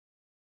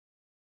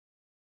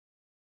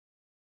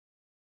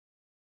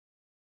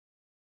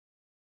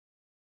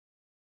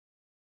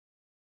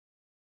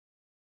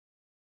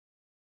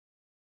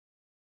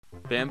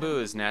Bamboo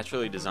is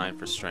naturally designed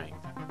for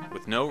strength.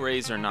 With no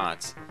rays or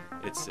knots,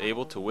 it's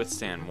able to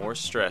withstand more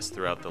stress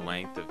throughout the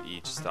length of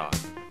each stalk.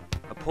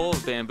 A pole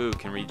of bamboo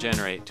can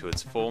regenerate to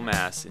its full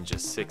mass in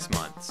just 6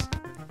 months.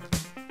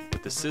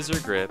 With the scissor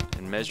grip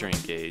and measuring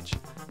gauge,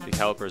 the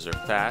calipers are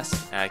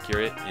fast,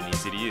 accurate, and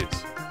easy to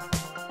use.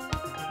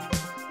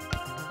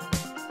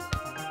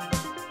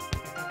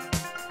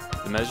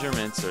 The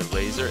measurements are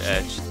laser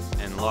etched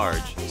and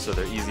large, so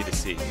they're easy to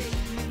see.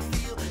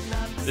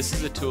 This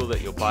is a tool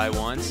that you'll buy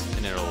once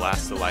and it'll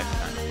last a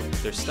lifetime.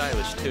 They're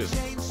stylish too.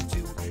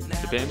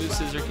 The bamboo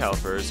scissor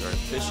calipers are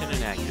efficient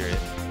and accurate,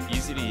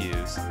 easy to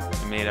use,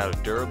 and made out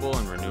of durable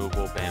and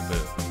renewable bamboo.